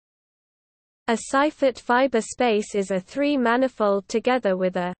A Seifert fiber space is a three-manifold together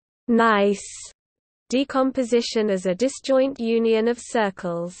with a nice decomposition as a disjoint union of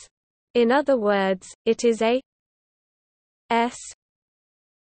circles. In other words, it is a S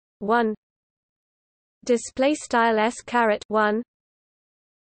 1 display style S*1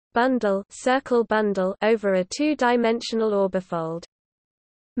 bundle over a two-dimensional orbifold.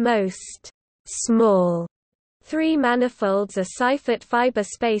 Most small three-manifolds are Seifert fiber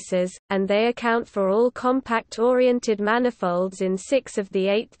spaces, and they account for all compact-oriented manifolds in 6 of the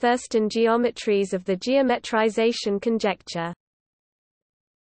 8 Thurston geometries of the geometrization conjecture.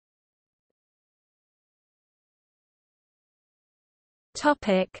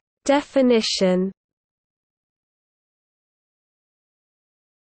 Definition.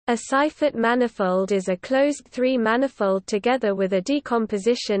 A Seifert manifold is a closed three-manifold together with a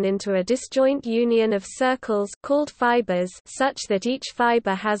decomposition into a disjoint union of circles called fibers such that each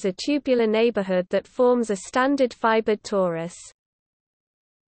fiber has a tubular neighborhood that forms a standard fibered torus.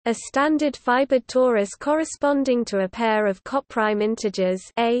 A standard fibered torus corresponding to a pair of coprime integers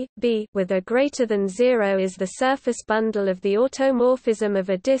a, b with a greater than 0 is the surface bundle of the automorphism of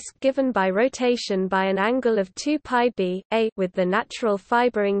a disk given by rotation by an angle of 2 pi b, a with the natural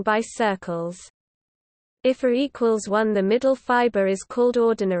fibering by circles. If a equals 1 the middle fiber is called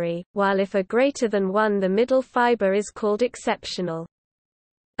ordinary, while if a greater than 1 the middle fiber is called exceptional.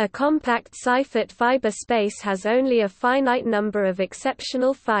 A compact Seifert fiber space has only a finite number of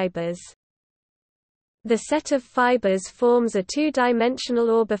exceptional fibers. The set of fibers forms a two-dimensional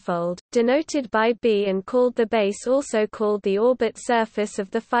orbifold, denoted by B and called the base, also called the orbit surface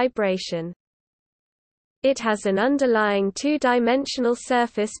of the fibration. It has an underlying two-dimensional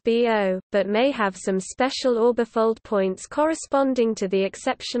surface BO, but may have some special orbifold points corresponding to the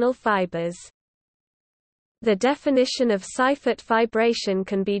exceptional fibers. The definition of Seifert fibration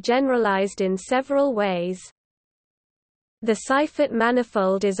can be generalized in several ways. The Seifert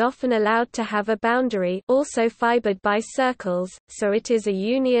manifold is often allowed to have a boundary, also fibered by circles, so it is a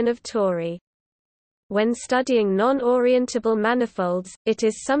union of tori. When studying non-orientable manifolds, it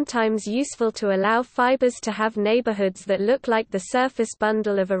is sometimes useful to allow fibers to have neighborhoods that look like the surface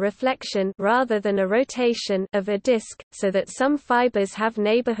bundle of a reflection rather than a rotation of a disk, so that some fibers have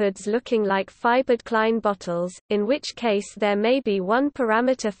neighborhoods looking like fibered Klein bottles, in which case there may be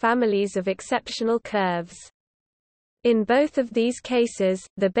one-parameter families of exceptional curves. In both of these cases,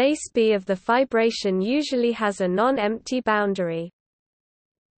 the base B of the fibration usually has a non-empty boundary.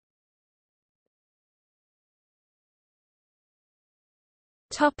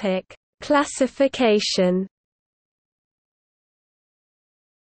 Classification.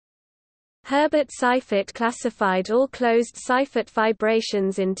 Herbert Seifert classified all closed Seifert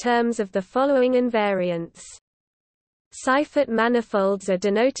fibrations in terms of the following invariants. Seifert manifolds are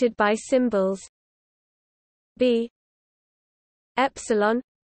denoted by symbols B epsilon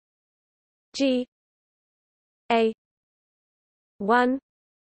G A 1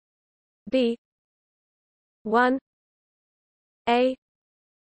 B 1 A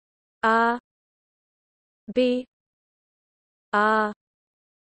R B R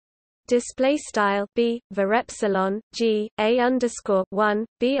display style B var epsilon G A underscore 1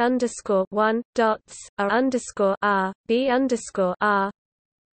 B underscore 1 dots R underscore R B underscore R,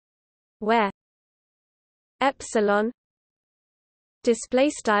 where epsilon display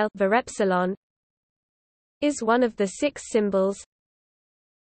style var epsilon is one of the 6 symbols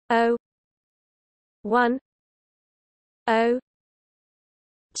O 1 O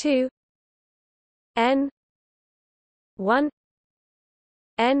 2 N 1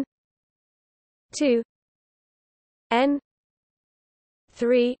 N 2 N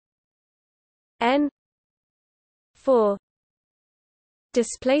 3 N 4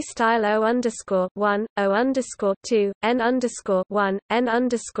 display style O underscore 1 O underscore 2 N underscore 1 N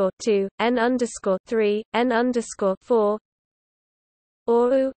underscore 2 N underscore 3 N underscore 4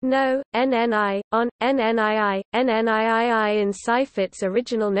 or U, no, NNI, on, NNII, NNIII in Seifert's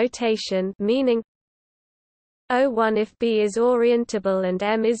original notation, meaning O1 if B is orientable and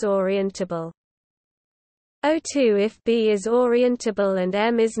M is orientable. O2 if B is orientable and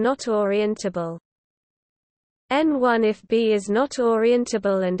M is not orientable. N1 if B is not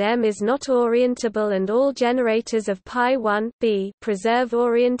orientable and M is not orientable, and all generators of pi1 B preserve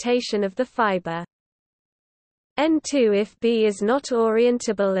orientation of the fiber. N2 if B is not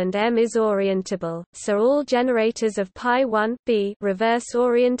orientable and M is orientable, so all generators of pi1 B reverse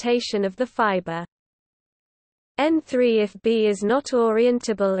orientation of the fiber. N3 if B is not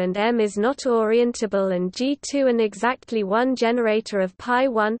orientable and M is not orientable, and G2 and exactly one generator of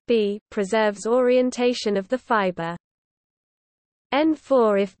pi1 B preserves orientation of the fiber.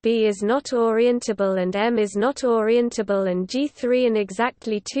 N4 if B is not orientable and M is not orientable, and G3 and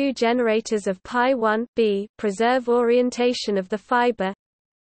exactly two generators of pi1 B preserve orientation of the fiber.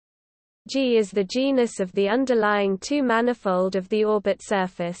 G is the genus of the underlying two-manifold of the orbit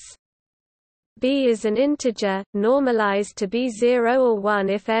surface. B is an integer, normalized to be 0 or 1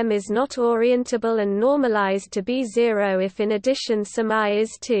 if M is not orientable, and normalized to be 0 if in addition some I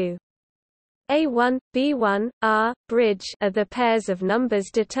is 2. A1, B1, R, bridge are the pairs of numbers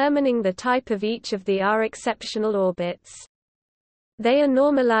determining the type of each of the R exceptional orbits. They are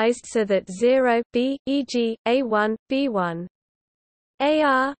normalized so that 0, B, e.g., A1, B1.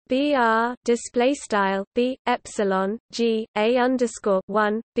 AR, BR display style B epsilon G A underscore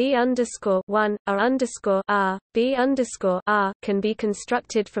 1 B underscore 1 R underscore R B underscore R can be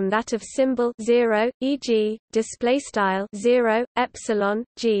constructed from that of symbol 0, e.g., display style 0 epsilon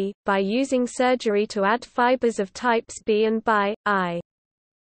G by using surgery to add fibers of types B and bi I.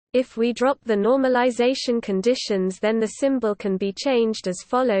 If we drop the normalization conditions, then the symbol can be changed as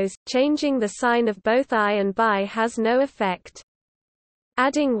follows. Changing the sign of both I and bi has no effect.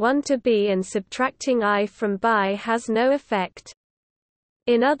 Adding 1 to B and subtracting I from bi has no effect.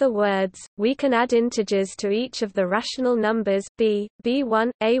 In other words, we can add integers to each of the rational numbers B,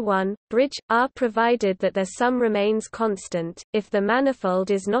 B1, A1, bridge, R provided that their sum remains constant. If the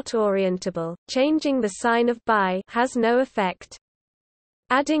manifold is not orientable, changing the sign of bi has no effect.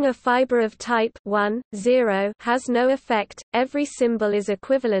 Adding a fiber of type 1, 0 has no effect. Every symbol is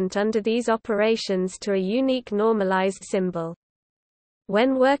equivalent under these operations to a unique normalized symbol.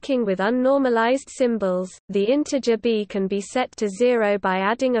 When working with unnormalized symbols, the integer b can be set to 0 by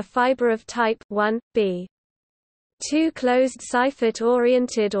adding a fiber of type 1, b. Two closed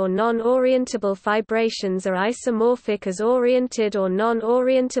Seifert-oriented or non-orientable fibrations are isomorphic as oriented or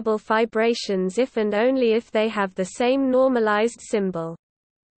non-orientable fibrations if and only if they have the same normalized symbol.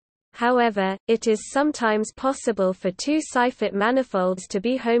 However, it is sometimes possible for two Seifert manifolds to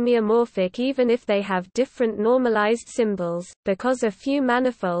be homeomorphic even if they have different normalized symbols, because a few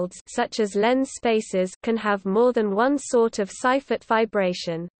manifolds such as lens spaces can have more than one sort of Seifert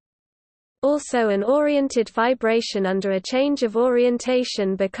fibration. Also, an oriented fibration under a change of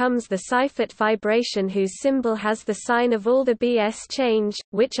orientation becomes the Seifert fibration whose symbol has the sign of all the BS change,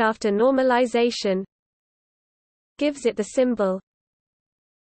 which after normalization gives it the symbol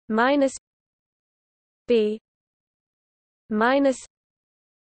minus B minus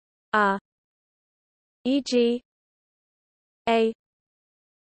R, e.g. A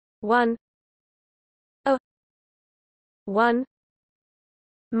 1 A 1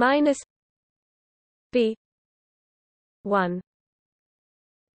 minus B 1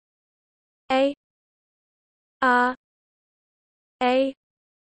 A R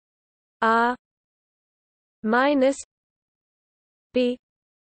minus B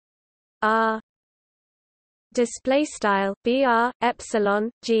R display style br epsilon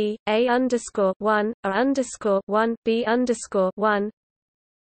G A underscore 1 R underscore 1 B underscore 1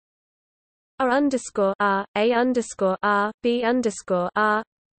 R underscore R A underscore R B underscore R,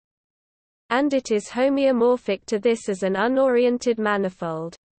 and it is homeomorphic to this as an unoriented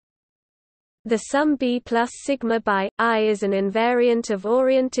manifold. The sum B plus sigma by I is an invariant of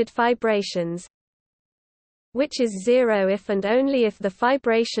oriented fibrations, which is 0 if and only if the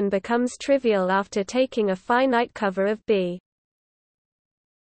fibration becomes trivial after taking a finite cover of B.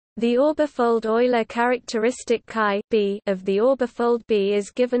 The orbifold Euler characteristic chi B of the orbifold B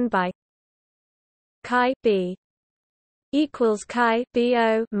is given by chi B equals chi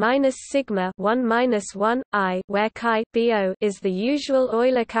BO minus sigma 1 minus 1 I, where chi BO is the usual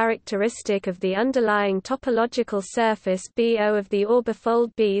Euler characteristic of the underlying topological surface BO of the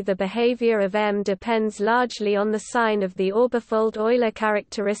orbifold B. The behavior of M depends largely on the sign of the orbifold Euler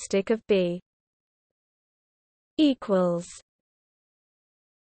characteristic of B. Equals.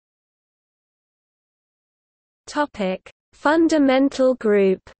 Topic: Fundamental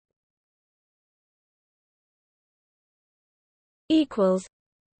group. Equals.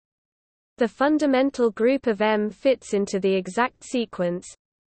 The fundamental group of M fits into the exact sequence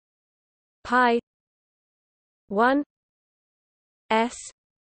pi 1 s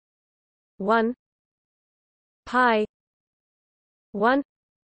 1 pi 1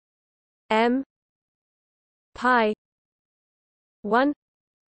 m pi 1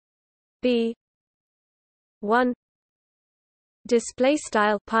 b 1 display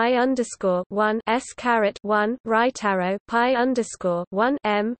style pi underscore 1 s caret 1 right arrow pi underscore 1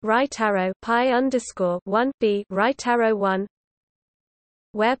 m right arrow pi underscore 1 b right arrow 1,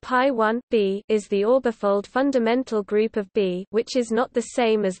 where pi 1 b is the orbifold fundamental group of B, which is not the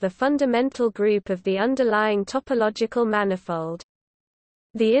same as the fundamental group of the underlying topological manifold.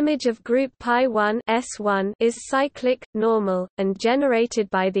 The image of group pi1 S1 is cyclic, normal, and generated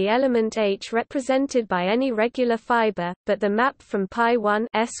by the element H represented by any regular fiber, but the map from pi1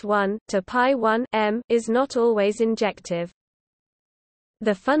 S1 to pi1 M is not always injective.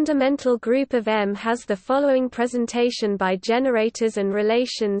 The fundamental group of M has the following presentation by generators and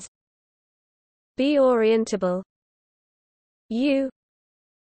relations: B orientable U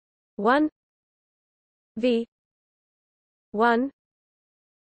 1 V 1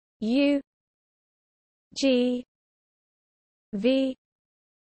 U G V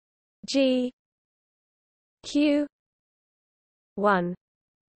G Q 1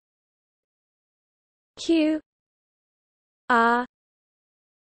 Q R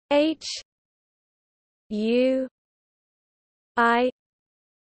H U I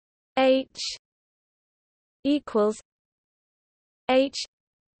H equals H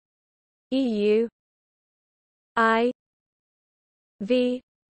EU I V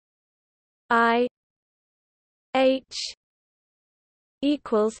I H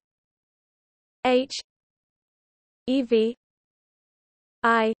equals H EV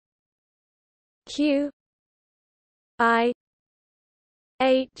I Q I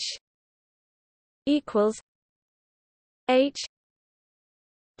H equals H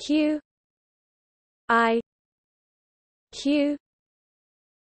Q I Q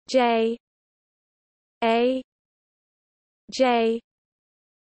J A J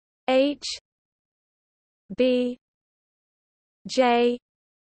H B J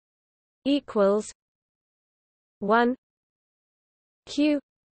equals 1 Q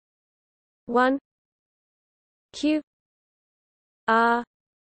 1 Q R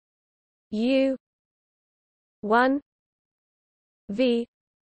U 1 V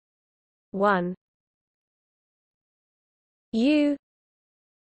 1 U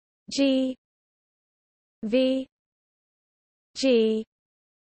G V G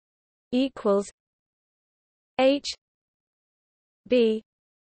equals H B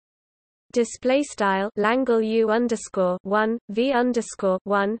display style Langle U underscore 1 V underscore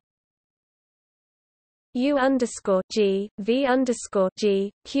 1 U underscore G V underscore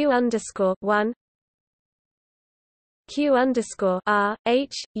G Q underscore 1 Q underscore R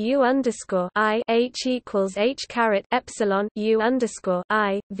H U underscore I H equals H caret epsilon U underscore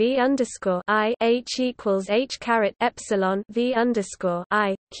I V underscore I H equals H caret epsilon V underscore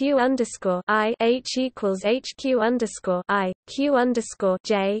I Q underscore I H equals H Q underscore I Q underscore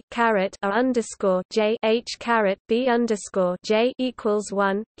J caret R underscore J H caret B underscore J equals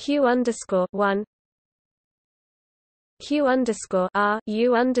 1 Q underscore 1 Q underscore R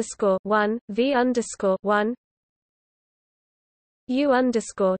U underscore 1 V underscore 1 U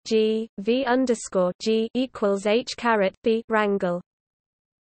underscore G V underscore G equals H caret B wrangle,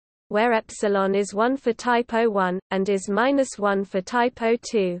 where epsilon is 1 for type 01 and is -1 for type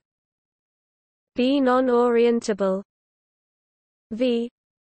 02. B non-orientable V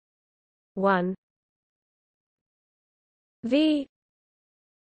 1 V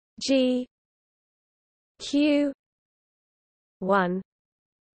G Q 1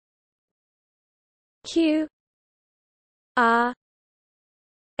 Q R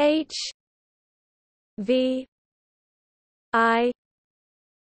H V I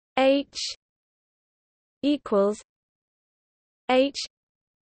H equals H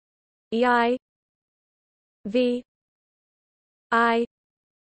EI V I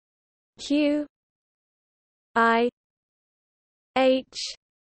Q I H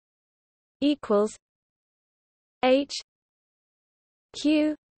equals H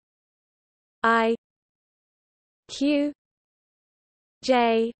Q I Q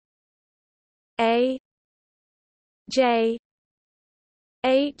J A J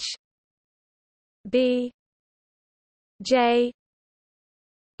H B J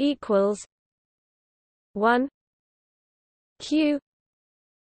equals 1 Q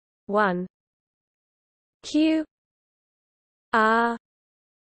 1 Q R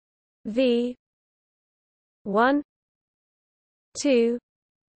V 1 2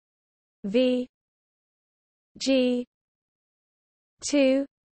 V G 2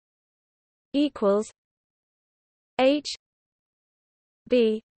 equals H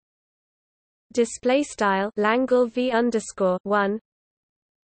B display style Langle V underscore 1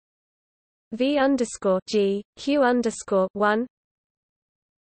 V underscore G Q underscore 1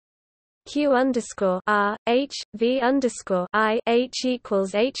 Q underscore R H V underscore I H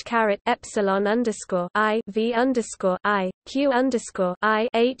equals H caret epsilon underscore I V underscore I Q underscore I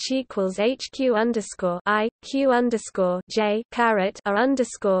H equals H Q underscore I Q underscore J caret R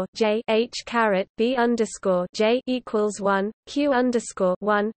underscore J H caret B underscore J equals 1 Q underscore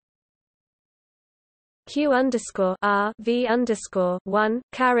 1 q underscore r v underscore 1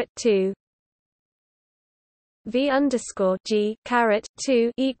 caret 2 v underscore g caret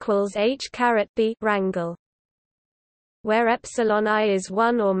 2 equals h caret b wrangle, where epsilon I is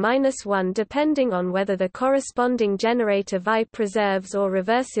 1 or -1 depending on whether the corresponding generator vi preserves or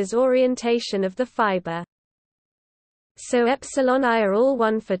reverses orientation of the fiber. So epsilon I are all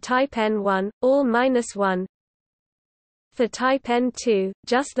 1 for type N1, all -1. For type N2,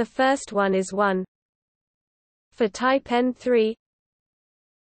 just the first one is 1. For type N3,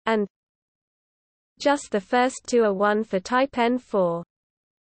 and just the first two are 1 for type N4.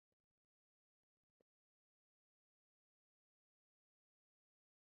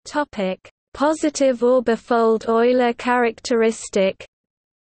 Topic: Positive orbifold Euler characteristic.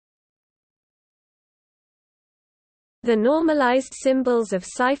 The normalized symbols of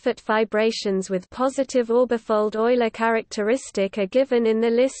Seifert fibrations with positive orbifold Euler characteristic are given in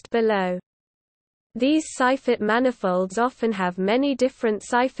the list below. These Seifert manifolds often have many different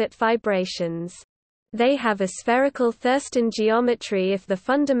Seifert fibrations. They have a spherical Thurston geometry if the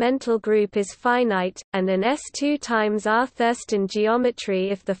fundamental group is finite, and an S2 times R Thurston geometry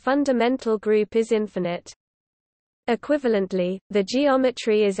if the fundamental group is infinite. Equivalently, the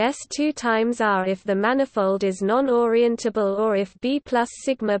geometry is S2 times R if the manifold is non-orientable or if B plus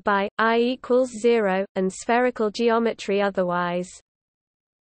sigma by I equals 0, and spherical geometry otherwise.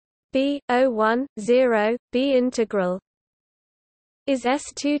 B, O1, 0, B integral is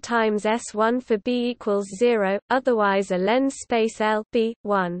S2 times S1 for B equals 0, otherwise a lens space L B,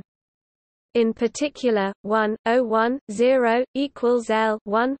 1. In particular, 1, O1, 0, equals L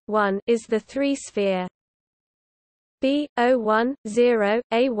 1, 1 is the three-sphere. B, O1, 0,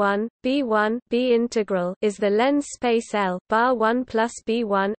 A1, B1 B integral is the lens space L bar 1 plus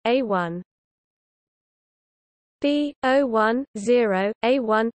B1, A1. B, O1, 0,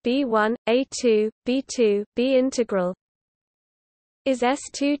 A1, B1, A2, B2 B integral is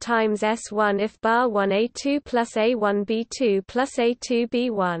S2 times S1 if bar 1 A2 plus A1 B2 plus A2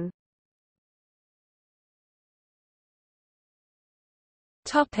 B1.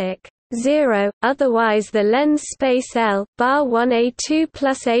 Topic 0, otherwise the lens space L bar 1 A2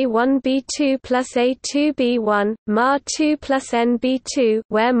 plus A1 B2 plus A2 B1 mar 2 plus N B2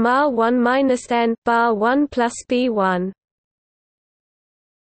 where mar 1 minus N bar 1 plus B1.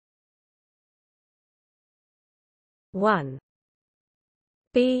 1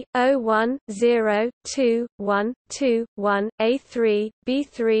 B, O1, 0, 2, 1, 2, 1, A3,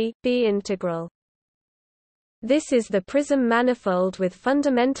 B3 B integral. This is the prism manifold with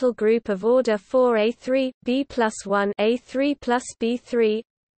fundamental group of order 4 A3, B plus 1 A3 plus B3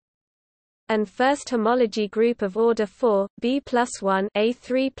 and first homology group of order 4, B plus 1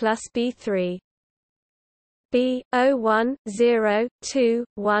 A3 plus B3. B, O1, 0, 2,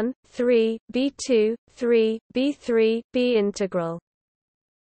 1, 3, B2, 3, B3 B integral.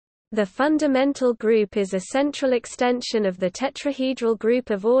 The fundamental group is a central extension of the tetrahedral group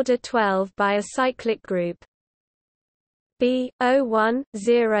of order 12 by a cyclic group. B, O1,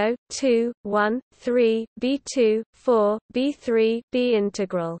 0, 2, 1, 3, B2, 4, B3 B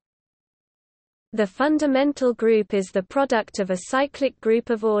integral. The fundamental group is the product of a cyclic group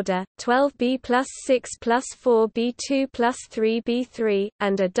of order 12B plus 6 plus 4B2 plus 3B3,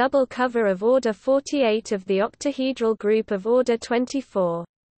 and a double cover of order 48 of the octahedral group of order 24.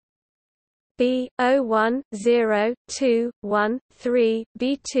 B, O1, 0, 2, 1, 3,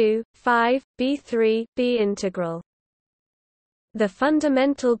 B2, 5, B3 B integral. The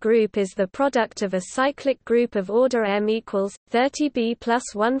fundamental group is the product of a cyclic group of order M equals 30B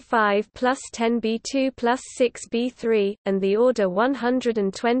plus 1 5 plus 10B2 plus 6B3, and the order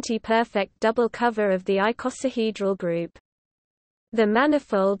 120 perfect double cover of the icosahedral group. The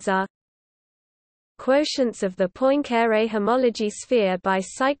manifolds are quotients of the Poincare homology sphere by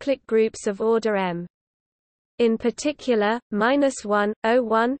cyclic groups of order M. In particular, -1,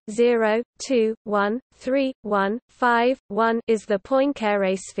 01, 0, 2, 1, 3, 1, 5, 1 is the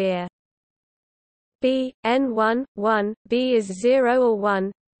Poincare sphere. B, N1, 1, B is 0 or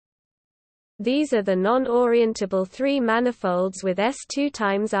 1. These are the non-orientable three manifolds with S2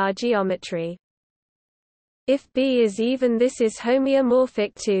 times R geometry. If B is even, this is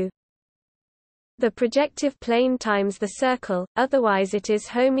homeomorphic to the projective plane times the circle, otherwise it is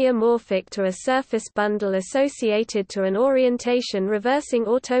homeomorphic to a surface bundle associated to an orientation reversing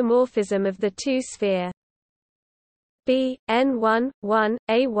automorphism of the two-sphere. B, N1, 1,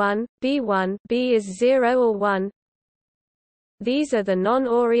 A1, B1 B is 0 or 1. These are the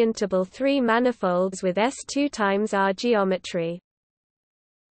non-orientable three manifolds with S2 times R geometry.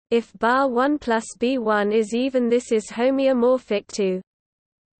 If bar 1 plus B1 is even, this is homeomorphic to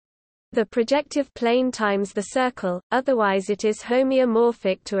the projective plane times the circle, otherwise it is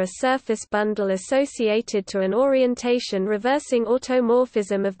homeomorphic to a surface bundle associated to an orientation reversing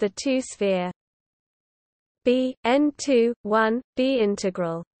automorphism of the two-sphere B n2, 1, B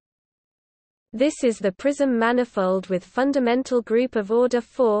integral. This is the prism manifold with fundamental group of order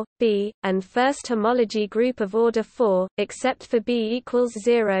 4, B, and first homology group of order 4, except for B equals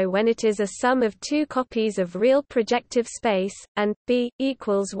 0 when it is a sum of two copies of real projective space, and B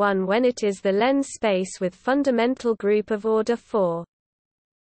equals 1 when it is the lens space with fundamental group of order 4.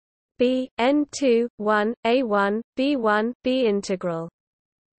 B n2, 1, A1, B1, B integral.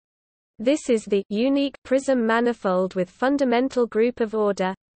 This is the unique prism manifold with fundamental group of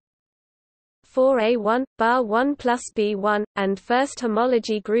order 4A1, bar 1 plus B1, and first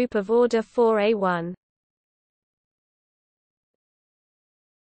homology group of order 4A1.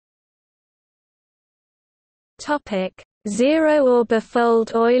 Topic: Zero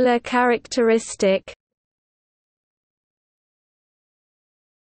orbifold Euler characteristic.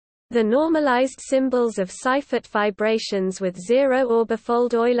 The normalized symbols of Seifert fibrations with zero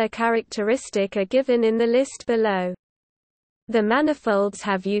orbifold Euler characteristic are given in the list below. The manifolds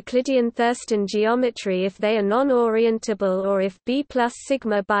have Euclidean Thurston geometry if they are non-orientable or if B plus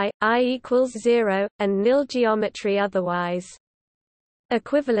sigma by I equals 0, and nil geometry otherwise.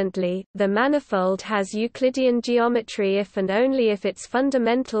 Equivalently, the manifold has Euclidean geometry if and only if its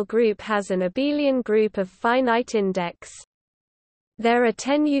fundamental group has an abelian group of finite index. There are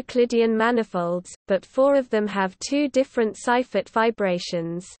 10 Euclidean manifolds, but 4 of them have two different Seifert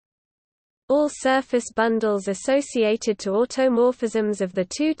fibrations. All surface bundles associated to automorphisms of the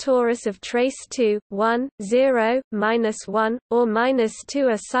two torus of trace 2, 1, 0, -1, or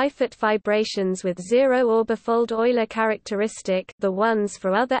 -2 are Seifert fibrations with zero orbifold Euler characteristic. The ones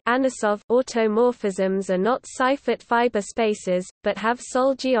for other Anisov automorphisms are not Seifert fiber spaces, but have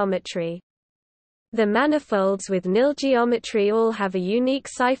Sol geometry. The manifolds with nil geometry all have a unique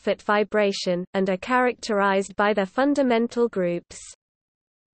Seifert fibration, and are characterized by their fundamental groups.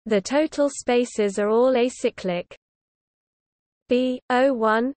 The total spaces are all acyclic. B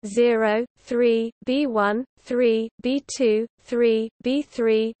 01, 0, 3, B1, 3, B2, 3,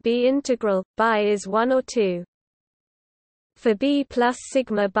 B3, B integral by is 1 or 2. For B plus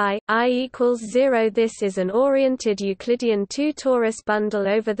sigma by I equals 0, this is an oriented Euclidean two-torus bundle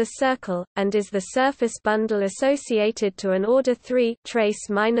over the circle, and is the surface bundle associated to an order 3 trace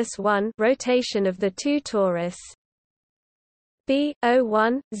 -1 rotation of the two-torus. B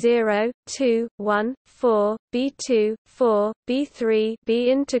 01, 0, 2, 1, 4, B2, 4, B3,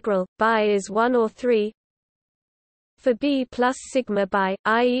 B integral by is 1 or 3. For B plus sigma by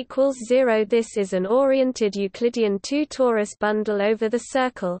I equals 0, this is an oriented Euclidean two-torus bundle over the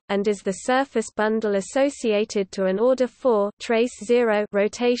circle, and is the surface bundle associated to an order 4 trace 0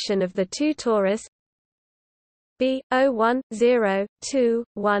 rotation of the two-torus. B 01, 0, 2,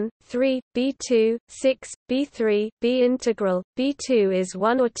 1, 3, B2, 6, B3, B integral, B2 is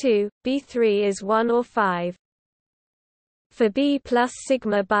 1 or 2, B3 is 1 or 5. For B plus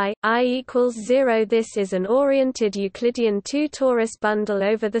sigma by I equals 0, this is an oriented Euclidean two-torus bundle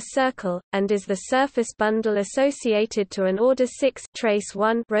over the circle, and is the surface bundle associated to an order 6 trace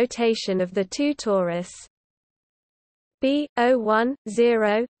 1 rotation of the two-torus. B 01,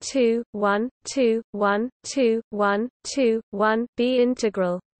 0, 2, 1, 2, 1, 2, 1, 2, 1, B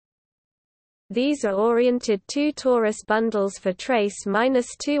integral. These are oriented two-torus bundles for trace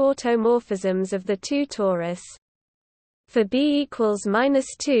 -2 automorphisms of the two-torus. For B equals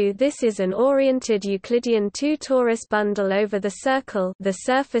 -2, this is an oriented Euclidean two-torus bundle over the circle, the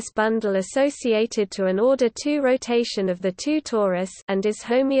surface bundle associated to an order 2 rotation of the two-torus, and is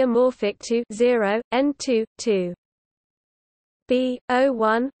homeomorphic to 0, n2, 2. B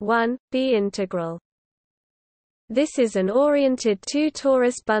 01, 1, B integral. This is an oriented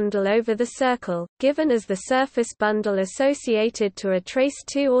two-torus bundle over the circle, given as the surface bundle associated to a trace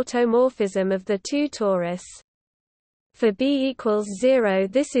 2 automorphism of the two-torus. For B equals 0,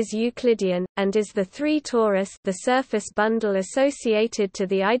 this is Euclidean, and is the 3-torus, the surface bundle associated to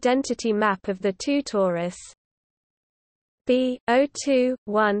the identity map of the two-torus. B 02,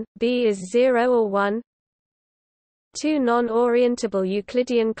 1, B is 0 or 1. Two non-orientable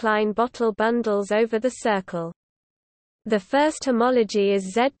Euclidean Klein bottle bundles over the circle. The first homology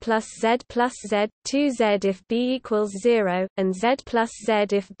is Z plus Z plus Z, 2Z if B equals 0, and Z plus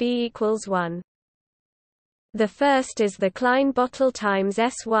Z if B equals 1. The first is the Klein bottle times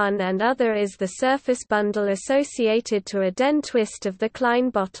S1 and other is the surface bundle associated to a den twist of the Klein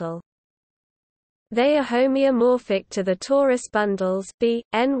bottle. They are homeomorphic to the torus bundles B,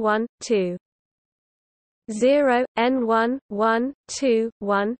 N1, 2. 0 n1 1 2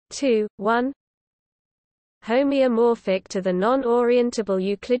 1 2 1 homeomorphic to the non-orientable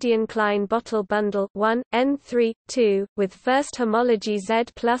Euclidean Klein bottle bundle 1 n3 2 with first homology z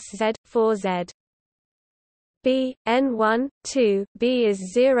plus z 4 z. B n1 2 B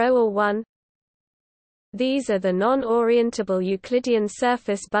is 0 or 1. These are the non-orientable Euclidean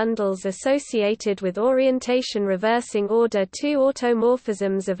surface bundles associated with orientation reversing order 2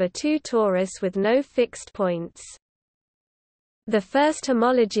 automorphisms of a 2 torus with no fixed points. The first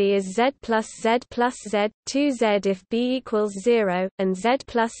homology is Z plus Z plus Z, 2Z if B equals 0, and Z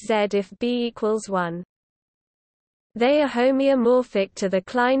plus Z if B equals 1. They are homeomorphic to the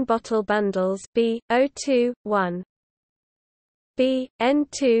Klein bottle bundles B, O2, 1. B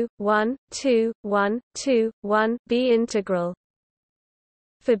n2 1 2 1 2 1 B integral.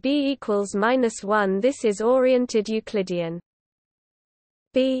 For B equals -1, this is oriented Euclidean.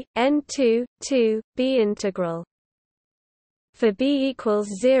 B n2 2 B integral. For B equals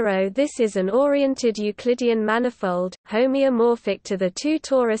 0, this is an oriented Euclidean manifold, homeomorphic to the 2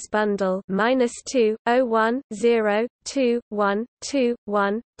 torus bundle -2 0 1 0 2 1 2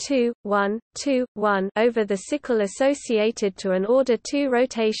 1 2 1 2 1 over the sickle associated to an order 2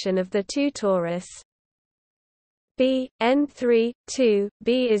 rotation of the 2 torus. B n3 2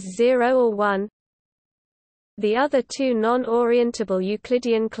 B is 0 or 1. The other 2 non-orientable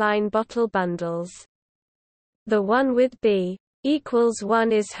Euclidean Klein bottle bundles. The one with B equals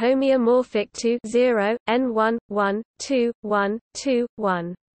 1 is homeomorphic to 0 n1 1 2 1 2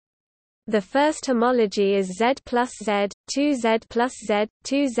 1. The first homology is Z plus Z, 2Z plus Z,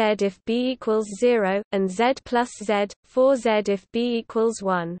 2Z if B equals 0, and Z plus Z, 4Z if B equals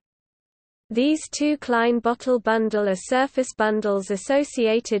 1. These 2 Klein bottle bundle are surface bundles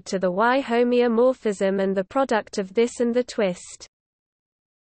associated to the y-homeomorphism, and the product of this and the twist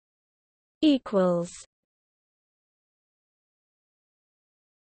equals.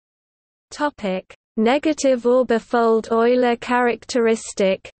 Topic: Negative orbifold Euler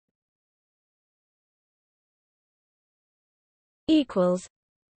characteristic. Equals.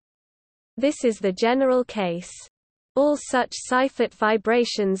 This is the general case. All such Seifert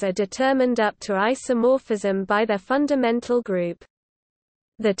vibrations are determined up to isomorphism by their fundamental group.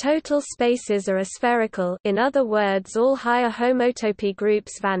 The total spaces are aspherical, in other words, all higher homotopy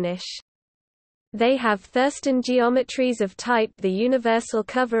groups vanish. They have Thurston geometries of type the universal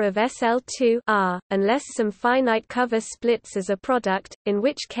cover of SL2 R, unless some finite cover splits as a product, in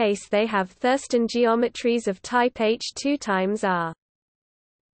which case they have Thurston geometries of type H2 times R.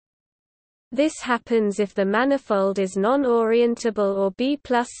 This happens if the manifold is non-orientable or B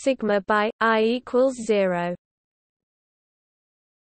plus sigma by I equals 0.